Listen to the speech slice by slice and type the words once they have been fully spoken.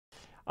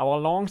Our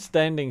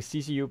long-standing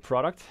CCU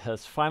product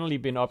has finally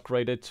been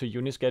upgraded to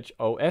UniSketch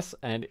OS,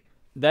 and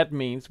that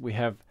means we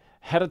have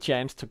had a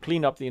chance to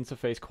clean up the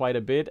interface quite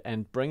a bit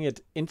and bring it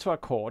into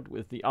accord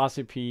with the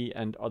RCP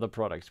and other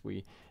products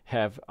we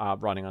have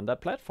running on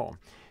that platform.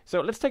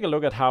 So let's take a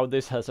look at how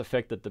this has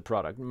affected the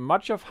product.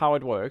 Much of how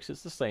it works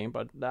is the same,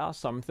 but there are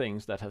some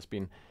things that has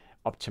been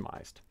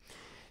optimized.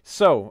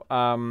 So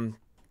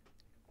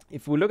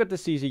if we look at the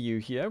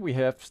CCU here, we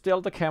have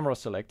still the camera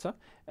selector,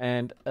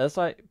 and as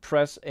I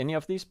press any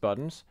of these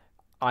buttons,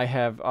 I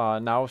have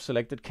now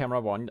selected camera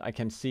 1. I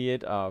can see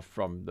it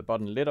from the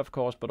button lid, of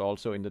course, but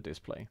also in the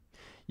display.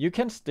 You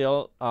can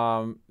still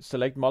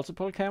select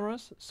multiple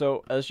cameras,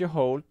 so as you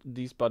hold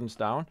these buttons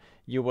down,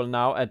 you will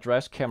now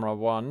address camera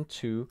 1,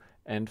 2,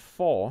 and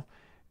 4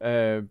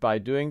 by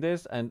doing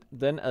this, and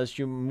then as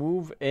you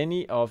move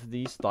any of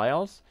these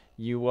dials,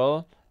 you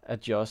will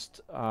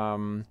adjust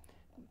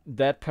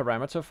that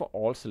parameter for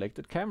all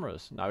selected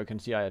cameras. Now you can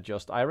see I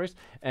adjust iris,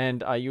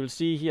 and you'll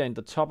see here in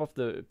the top of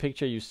the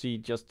picture you see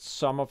just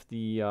some of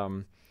the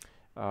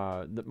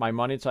my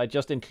monitor. I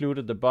just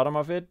included the bottom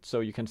of it so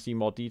you can see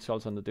more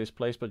details on the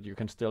displays, but you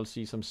can still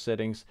see some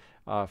settings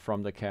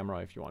from the camera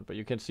if you want. But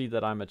you can see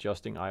that I'm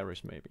adjusting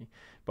iris maybe,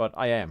 but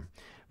I am.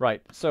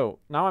 Right, so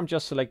now I'm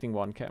just selecting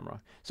one camera.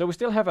 So we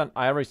still have an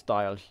iris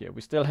dial here.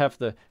 We still have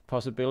the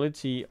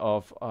possibility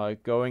of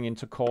going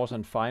into coarse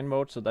and fine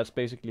mode, so that's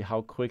basically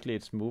how quickly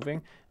it's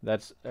moving.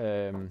 That's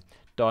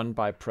done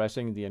by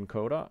pressing the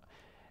encoder.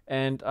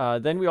 And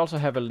then we also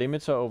have a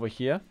limiter over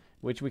here,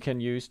 which we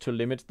can use to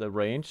limit the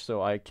range.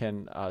 So I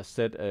can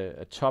set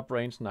a top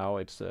range. Now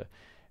it's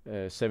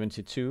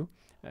 72,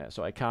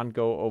 so I can't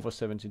go over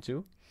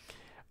 72.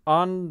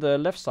 On the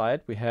left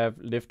side, we have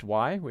lift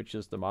Y, which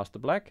is the master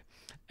black.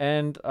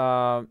 And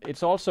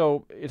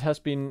it has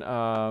been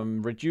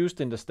reduced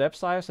in the step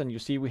size, and you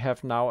see we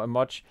have now a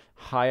much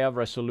higher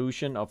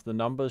resolution of the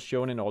numbers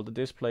shown in all the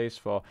displays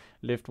for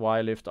lift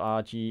Y, lift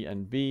R, G,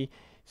 and B.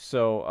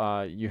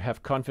 So you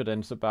have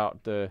confidence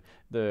about the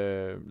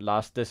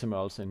last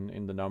decimals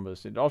in the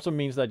numbers. It also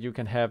means that you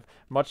can have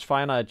much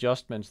finer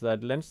adjustments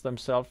that lends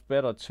themselves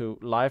better to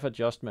live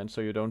adjustments,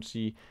 so you don't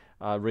see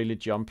really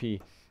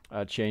jumpy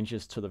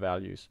changes to the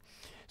values.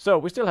 So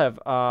we still have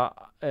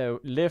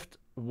lift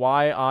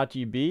Y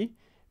RGB.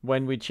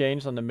 When we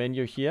change on the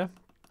menu here,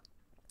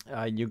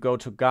 you go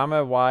to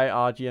gamma Y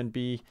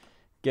RGB,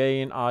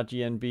 gain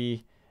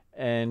RGB,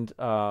 and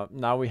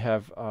now we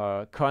have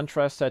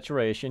contrast,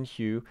 saturation,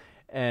 hue,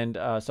 and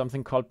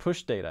something called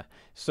push data.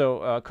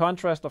 So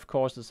contrast, of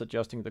course, is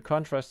adjusting the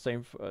contrast,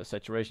 same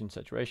saturation,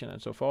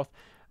 and so forth.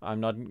 I'm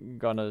not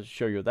gonna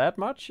show you that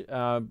much.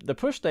 The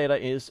push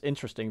data is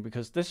interesting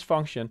because this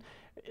function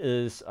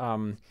is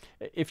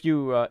if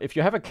you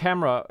have a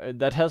camera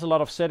that has a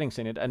lot of settings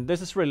in it, and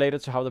this is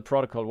related to how the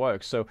protocol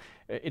works. So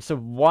it's a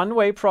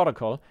one-way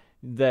protocol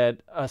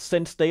that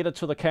sends data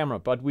to the camera,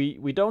 but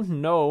we don't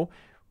know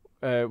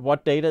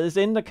what data is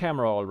in the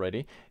camera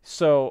already.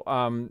 So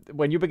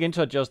when you begin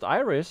to adjust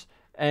iris,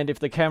 and if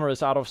the camera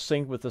is out of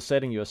sync with the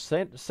setting you're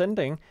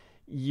sending,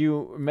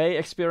 you may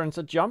experience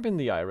a jump in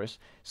the iris.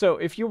 So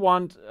if you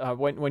want,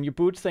 when you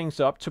boot things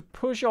up, to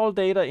push all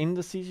data in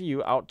the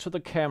CCU out to the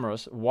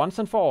cameras once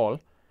and for all,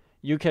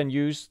 you can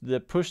use the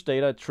push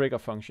data trigger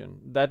function.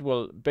 That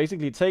will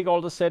basically take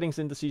all the settings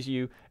in the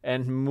CCU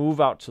and move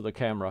out to the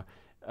camera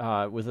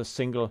with a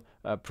single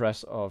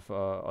press of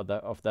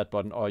that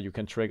button, or you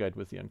can trigger it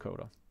with the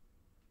encoder.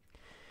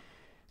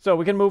 So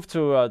we can move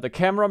to the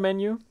camera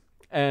menu,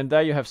 and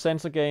there you have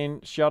sensor gain,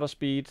 shutter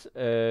speed,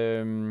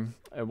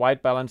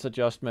 white balance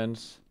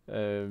adjustments.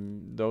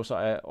 Those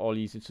are all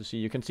easy to see.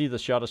 You can see the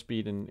shutter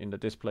speed in the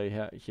display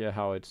here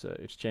how it's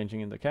changing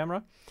in the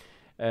camera.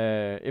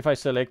 If I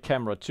select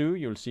camera 2,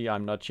 you'll see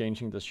I'm not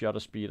changing the shutter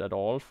speed at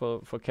all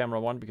for camera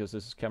 1, because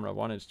this is camera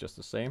 1, it's just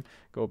the same.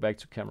 Go back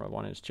to camera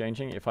 1, it's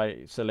changing. If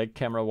I select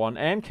camera 1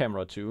 and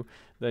camera 2,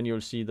 then you'll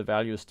see the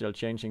value is still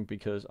changing,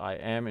 because I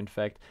am in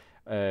fact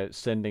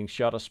sending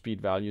shutter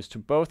speed values to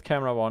both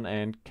camera 1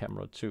 and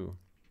camera 2.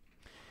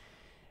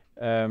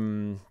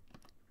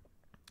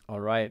 All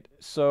right,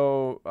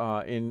 so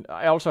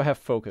I also have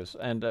focus,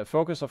 and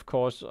focus, of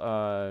course,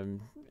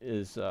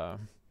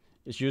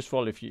 is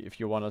useful if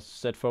you want to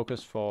set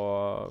focus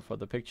for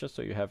the picture.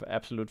 So you have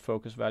absolute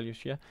focus values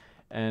here,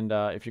 and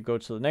if you go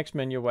to the next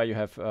menu where you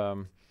have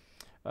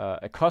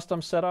a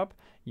custom setup,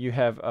 you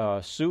have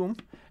zoom,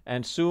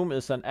 and zoom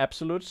is an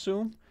absolute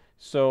zoom.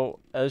 So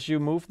as you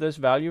move this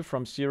value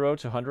from 0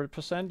 to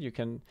 100%, you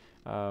can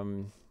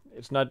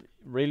it's not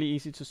really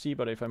easy to see,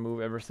 but if I move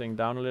everything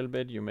down a little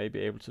bit, you may be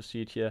able to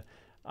see it here.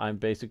 I'm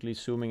basically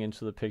zooming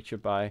into the picture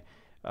by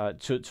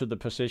to the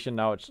position.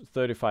 Now it's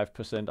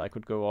 35%. I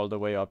could go all the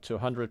way up to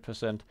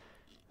 100%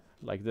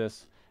 like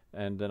this,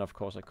 and then of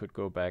course I could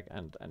go back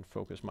and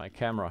focus my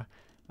camera,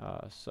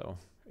 so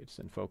it's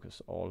in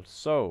focus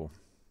also,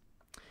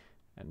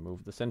 and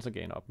move the sensor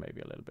gain up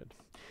maybe a little bit.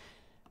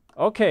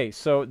 Okay,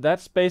 so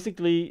that's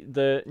basically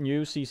the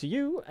new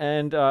CCU,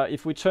 and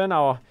if we turn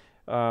our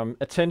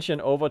attention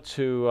over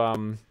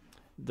to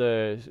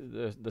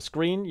the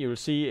screen, you'll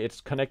see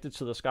it's connected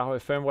to the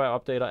SKAARHOJ firmware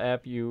updater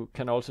app. You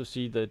can also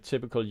see the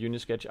typical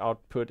UniSketch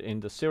output in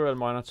the serial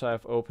monitor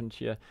I've opened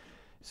here.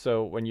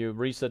 So when you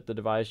reset the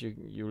device,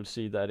 you will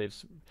see that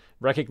it's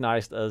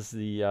recognized as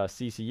the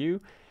CCU,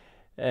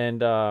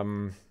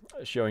 and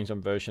showing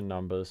some version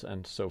numbers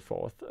and so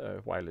forth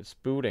while it's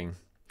booting.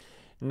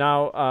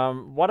 Now,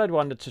 what I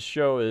wanted to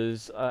show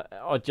is,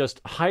 or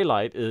just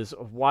highlight, is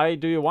why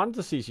do you want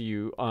the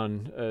CCU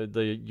on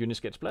the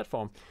UniSketch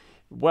platform?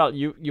 Well,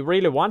 you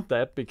really want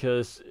that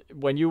because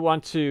when you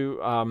want to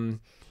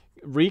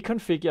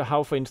reconfigure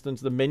how, for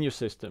instance, the menu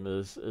system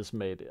is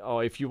made,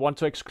 or if you want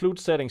to exclude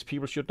settings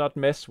people should not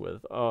mess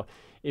with, or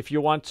if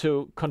you want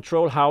to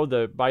control how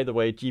the, by the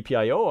way,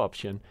 GPI I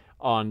option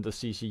on the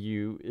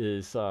CCU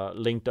is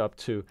linked up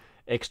to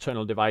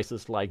external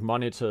devices like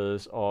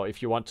monitors, or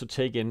if you want to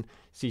take in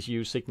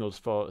CCU signals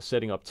for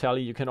setting up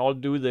tally, you can all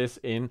do this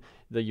in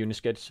the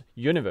UniSketch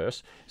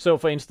universe. So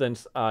for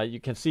instance, you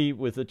can see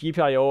with the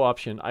GPI I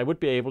option, I would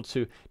be able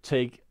to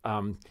take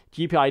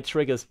GPI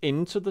triggers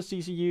into the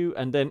CCU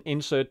and then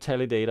insert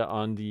tally data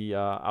on the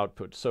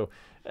output. So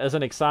as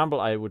an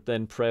example, I would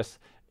then press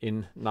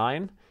in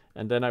 9,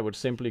 and then I would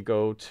simply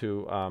go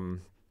to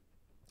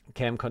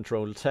cam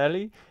control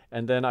tally,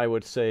 and then I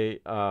would say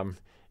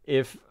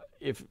if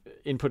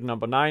input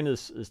number 9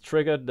 is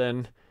triggered,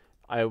 then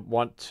I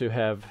want to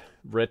have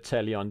red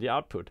tally on the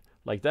output,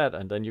 like that.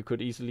 And then you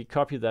could easily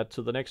copy that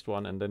to the next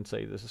one and then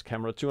say this is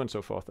camera 2 and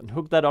so forth, and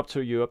hook that up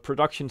to your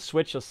production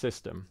switcher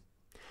system.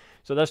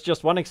 So that's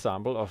just one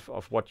example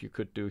of what you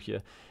could do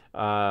here.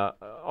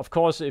 Of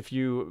course, if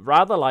you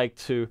rather like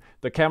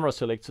the camera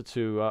selector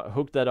to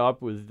hook that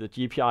up with the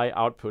GPI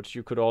outputs,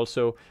 you could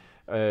also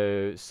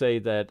say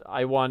that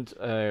I want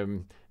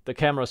the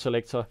camera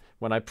selector,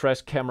 when I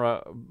press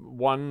camera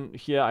 1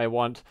 here, I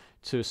want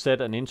to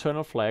set an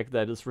internal flag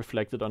that is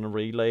reflected on a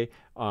relay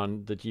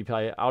on the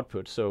GPI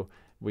output. So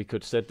we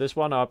could set this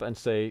one up and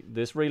say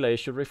this relay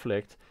should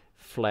reflect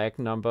flag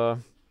number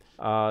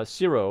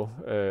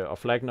 0 or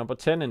flag number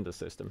 10 in the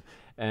system.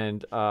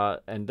 And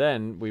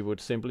then we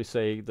would simply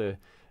say the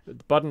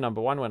button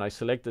number 1, when I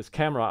select this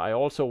camera, I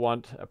also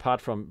want, apart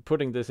from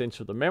putting this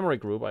into the memory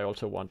group, I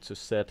also want to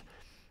set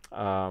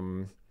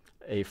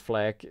a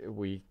flag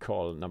we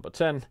call number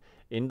 10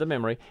 in the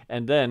memory.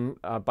 And then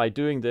by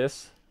doing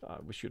this,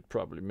 we should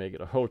probably make it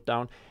a hold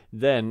down,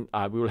 then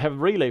we will have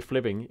relay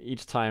flipping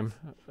each time,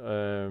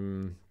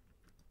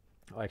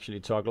 actually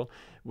toggle.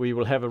 We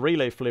will have a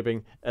relay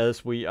flipping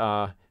as we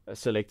are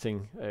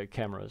selecting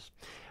cameras.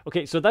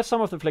 Okay, so that's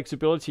some of the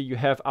flexibility you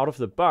have out of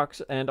the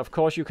box, and of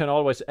course you can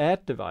always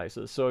add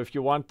devices. So if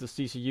you want the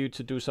CCU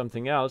to do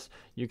something else,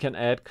 you can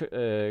add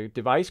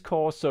device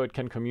cores so it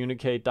can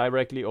communicate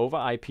directly over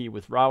IP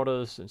with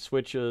routers and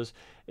switches.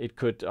 It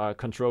could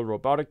control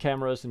robotic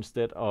cameras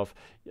instead of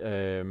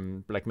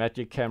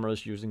Blackmagic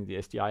cameras using the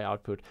SDI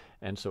output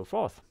and so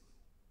forth.